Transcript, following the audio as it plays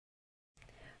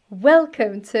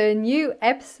Welcome to a new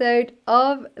episode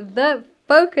of the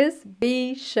Focus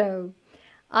Bee Show.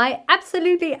 I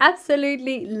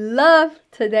absolutely love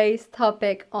today's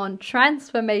topic on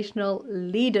transformational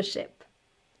leadership.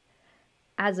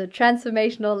 As a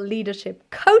transformational leadership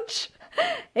coach,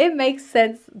 it makes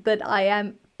sense that I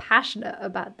am passionate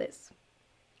about this.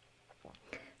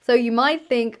 So you might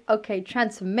think, okay,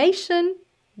 transformation,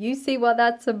 you see what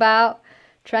that's about.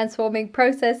 Transforming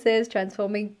processes,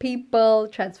 transforming people,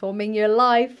 transforming your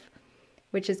life,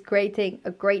 which is creating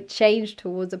a great change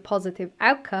towards a positive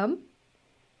outcome.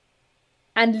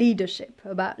 And leadership,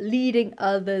 about leading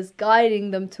others, guiding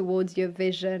them towards your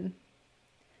vision.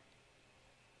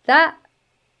 That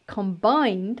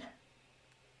combined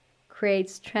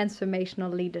creates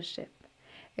transformational leadership.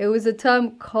 It was a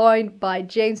term coined by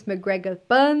James McGregor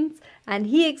Burns, and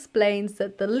he explains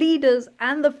that the leaders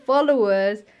and the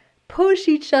followers push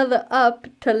each other up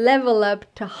to level up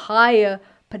to higher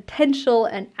potential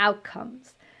and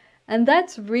outcomes. And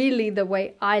that's really the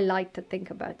way I like to think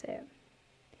about it.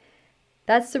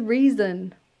 That's the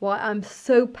reason why I'm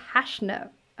so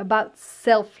passionate about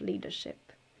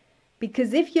self-leadership.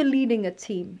 Because if you're leading a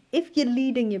team, if you're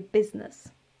leading your business,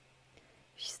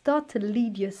 you start to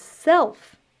lead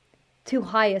yourself to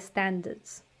higher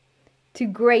standards, to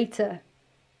greater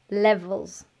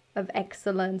levels of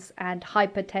excellence and high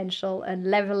potential and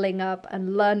leveling up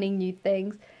and learning new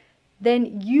things,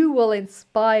 then you will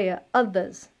inspire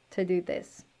others to do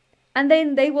this. And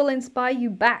then they will inspire you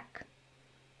back.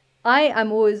 I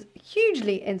am always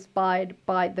hugely inspired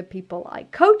by the people I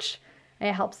coach.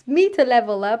 It helps me to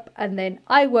level up, and then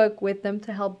I work with them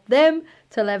to help them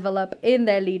to level up in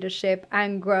their leadership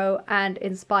and grow and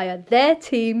inspire their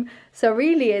team. So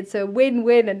really it's a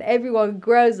win-win, and everyone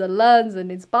grows and learns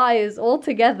and inspires all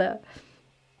together.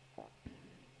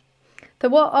 So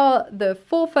what are the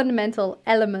four fundamental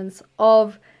elements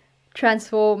of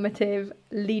transformative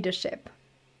leadership?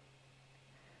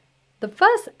 The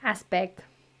first aspect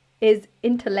is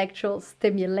intellectual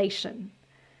stimulation.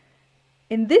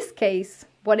 In this case,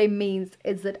 what it means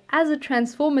is that as a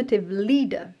transformative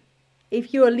leader,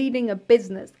 if you are leading a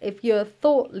business, if you're a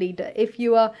thought leader, if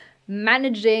you are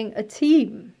managing a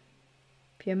team,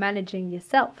 if you're managing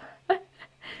yourself,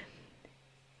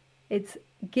 it's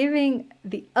giving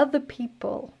the other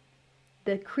people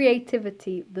the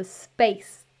creativity, the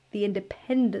space, the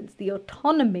independence, the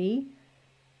autonomy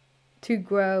to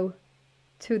grow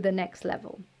to the next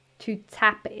level, to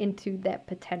tap into their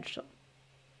potential.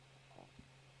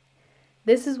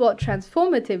 This is what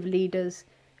transformative leaders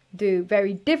do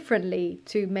very differently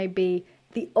to maybe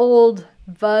the old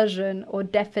version or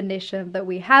definition that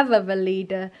we have of a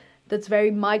leader that's very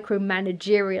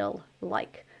micromanagerial,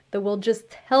 like that will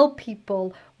just tell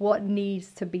people what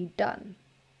needs to be done.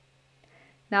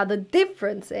 Now the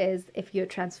difference is, if you're a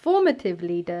transformative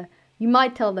leader, you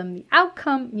might tell them the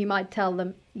outcome, you might tell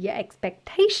them your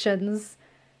expectations,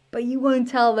 but you won't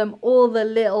tell them all the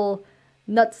little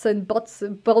nuts and bolts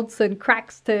and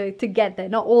cracks to get there,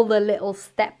 not all the little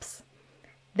steps.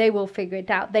 They will figure it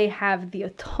out. They have the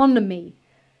autonomy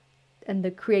and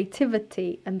the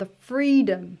creativity and the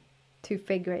freedom to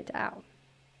figure it out.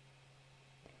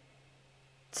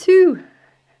 To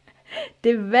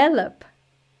develop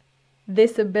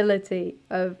this ability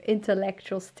of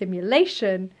intellectual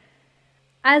stimulation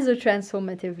as a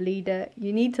transformative leader,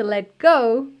 you need to let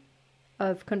go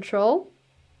of control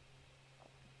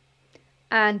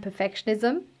and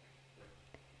perfectionism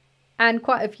and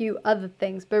quite a few other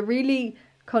things. But really,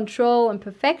 control and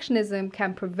perfectionism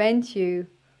can prevent you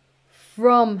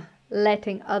from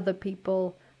letting other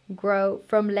people grow,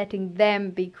 from letting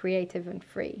them be creative and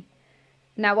free.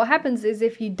 Now, what happens is,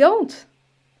 if you don't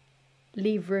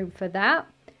leave room for that,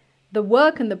 the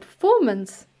work and the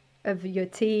performance of your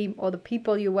team or the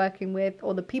people you're working with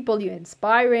or the people you're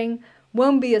inspiring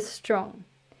won't be as strong.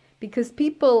 Because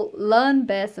people learn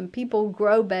best and people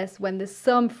grow best when there's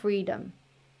some freedom.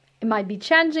 It might be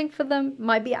challenging for them,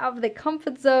 might be out of their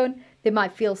comfort zone, they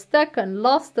might feel stuck and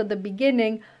lost at the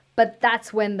beginning, but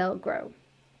that's when they'll grow.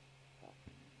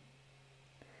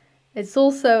 It's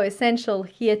also essential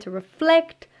here to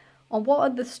reflect on what are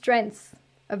the strengths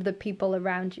of the people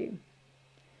around you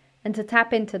and to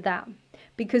tap into that.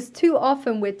 Because too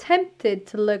often we're tempted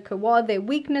to look at what are their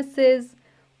weaknesses,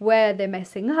 where they're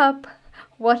messing up,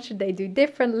 what should they do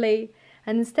differently,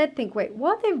 and instead think, wait,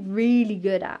 what are they really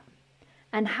good at?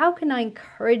 And how can I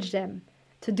encourage them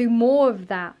to do more of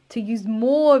that, to use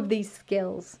more of these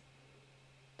skills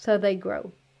so they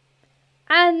grow?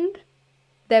 And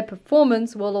their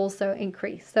performance will also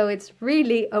increase. So it's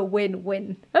really a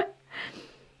win-win.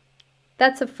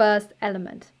 That's the first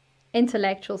element,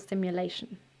 intellectual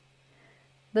stimulation.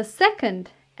 The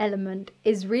second element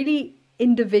is really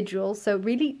individual, so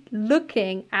really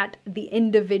looking at the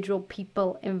individual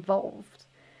people involved.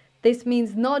 This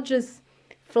means not just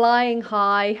flying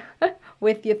high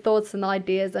with your thoughts and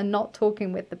ideas and not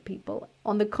talking with the people.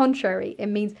 On the contrary, it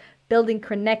means building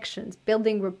connections,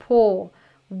 building rapport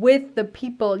with the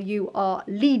people you are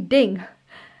leading.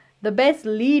 The best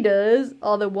leaders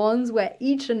are the ones where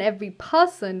each and every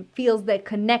person feels they're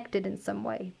connected in some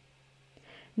way.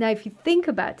 Now, if you think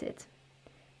about it,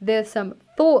 there's some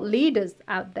thought leaders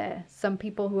out there, some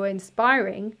people who are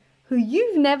inspiring, who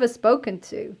you've never spoken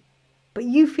to, but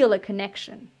you feel a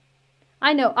connection.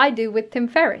 I know I do with Tim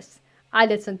Ferriss. I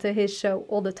listen to his show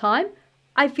all the time.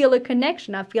 I feel a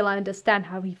connection. I feel I understand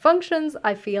how he functions.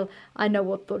 I feel I know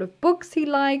what sort of books he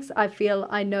likes. I feel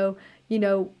I know,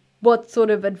 what sort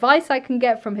of advice I can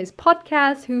get from his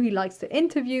podcast, who he likes to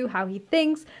interview, how he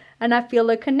thinks, and I feel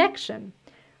a connection.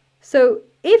 So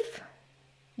if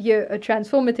you're a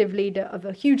transformative leader of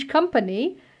a huge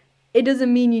company, it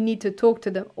doesn't mean you need to talk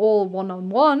to them all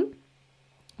one-on-one,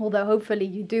 although hopefully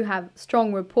you do have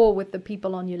strong rapport with the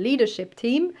people on your leadership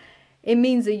team. It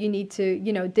means that you need to,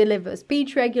 deliver a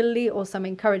speech regularly or some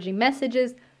encouraging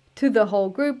messages to the whole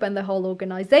group and the whole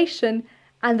organization,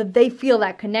 and that they feel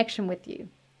that connection with you.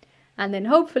 And then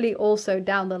hopefully also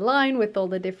down the line with all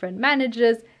the different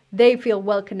managers, they feel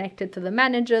well connected to the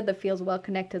manager, that feels well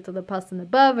connected to the person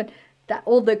above, and that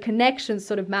all the connections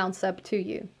sort of mounts up to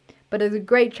you. But as a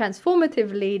great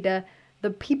transformative leader, the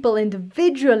people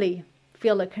individually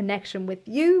feel a connection with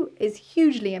you is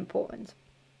hugely important.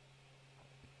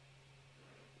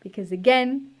 Because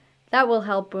again, that will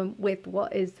help them with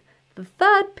what is the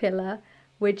third pillar,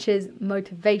 which is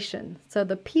motivation. So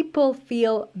the people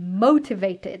feel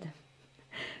motivated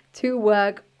to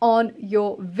work on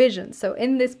your vision. So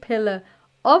in this pillar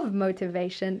of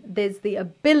motivation, there's the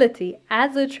ability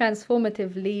as a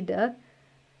transformative leader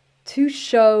to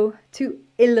show, to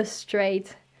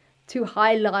illustrate, to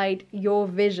highlight your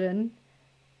vision,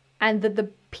 and that the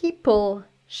people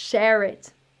share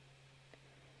it.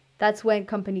 That's when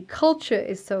company culture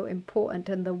is so important,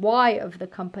 and the why of the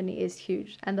company is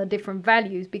huge, and the different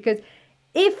values. Because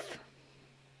if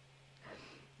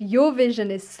your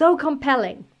vision is so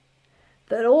compelling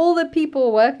that all the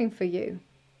people working for you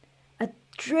are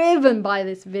driven by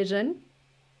this vision,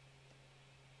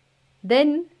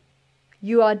 then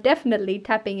you are definitely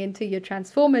tapping into your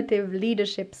transformative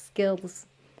leadership skills.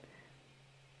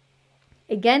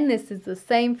 Again, this is the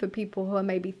same for people who are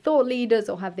maybe thought leaders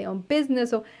or have their own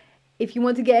business, or if you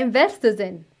want to get investors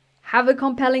in, have a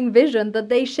compelling vision that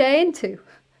they share into.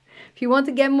 If you want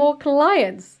to get more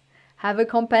clients, have a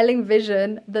compelling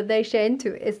vision that they share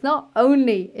into. It's not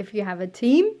only if you have a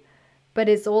team, but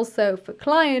it's also for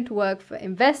client work, for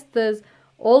investors.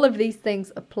 All of these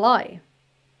things apply.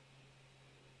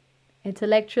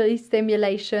 Intellectually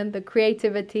stimulation, the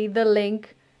creativity, the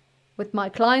link. With my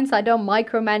clients, I don't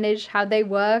micromanage how they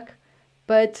work,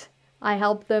 but I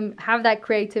help them have that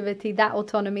creativity, that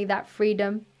autonomy, that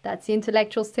freedom. That's the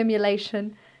intellectual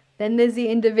stimulation. Then there's the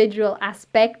individual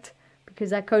aspect,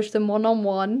 because I coach them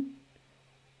one-on-one.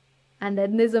 And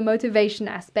then there's a motivation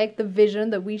aspect, the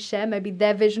vision that we share, maybe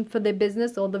their vision for their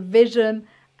business or the vision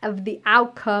of the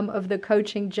outcome of the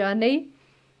coaching journey.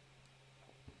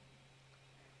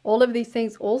 All of these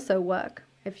things also work.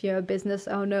 If you're a business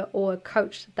owner or a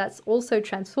coach, that's also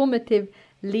transformative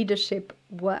leadership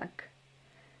work.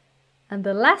 And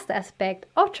the last aspect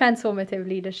of transformative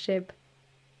leadership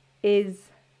is,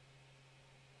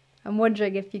 I'm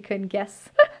wondering if you can guess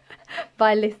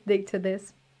by listening to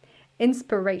this,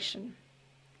 inspiration.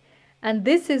 And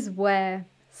this is where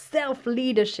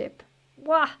self-leadership,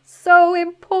 wow, so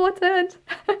important,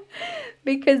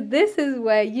 because this is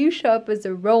where you show up as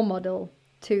a role model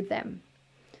to them.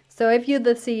 So if you're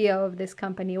the CEO of this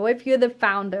company, or if you're the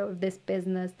founder of this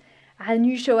business, and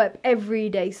you show up every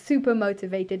day super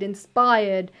motivated,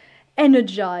 inspired,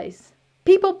 energized,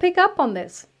 people pick up on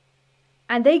this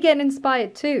and they get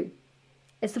inspired too.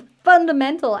 It's a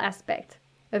fundamental aspect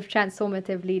of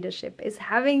transformative leadership, is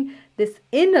having this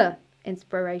inner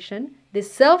inspiration,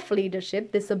 this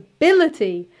self-leadership, this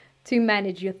ability to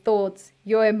manage your thoughts,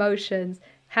 your emotions,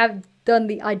 have done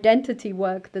the identity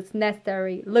work that's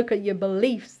necessary, look at your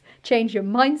beliefs, change your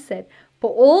mindset, put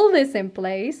all this in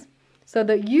place so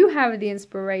that you have the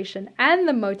inspiration and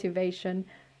the motivation,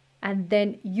 and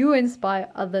then you inspire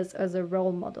others as a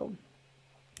role model.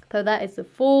 So that is the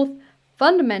fourth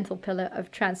fundamental pillar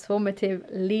of transformative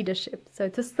leadership. So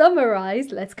to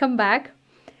summarize, let's come back.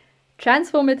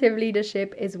 Transformative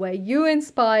leadership is where you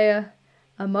inspire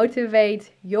and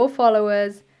motivate your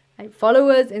followers, and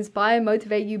followers inspire and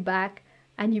motivate you back,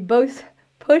 and you both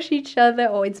push each other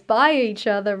or inspire each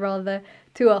other rather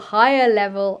to a higher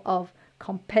level of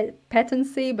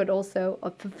competency, but also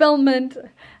of fulfillment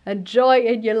and joy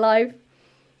in your life.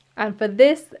 And for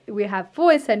this, we have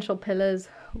 4 essential pillars,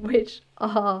 which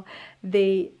are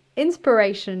the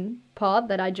inspiration part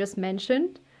that I just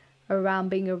mentioned around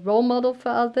being a role model for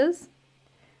others,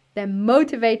 then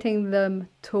motivating them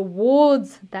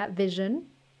towards that vision,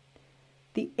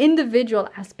 the individual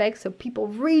aspect, so people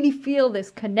really feel this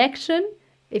connection.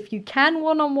 If you can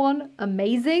one-on-one,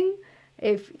 amazing.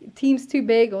 If team's too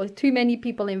big or too many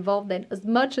people involved, then as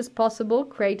much as possible,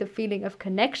 create a feeling of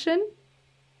connection.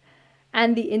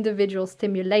 And the individual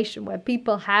stimulation, where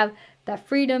people have that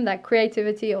freedom, that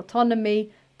creativity,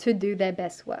 autonomy to do their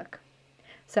best work.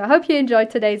 So I hope you enjoyed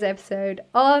today's episode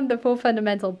on the 4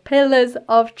 fundamental pillars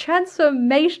of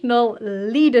transformational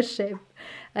leadership.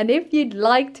 And if you'd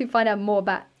like to find out more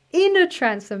about inner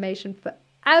transformation for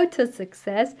outer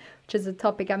success, which is a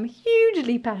topic I'm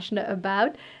hugely passionate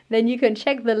about, then you can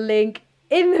check the link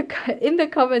in the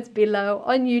comments below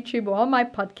on YouTube or on my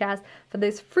podcast for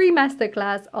this free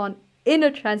masterclass on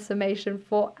inner transformation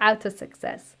for outer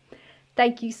success.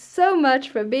 Thank you so much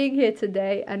for being here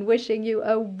today and wishing you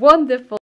a wonderful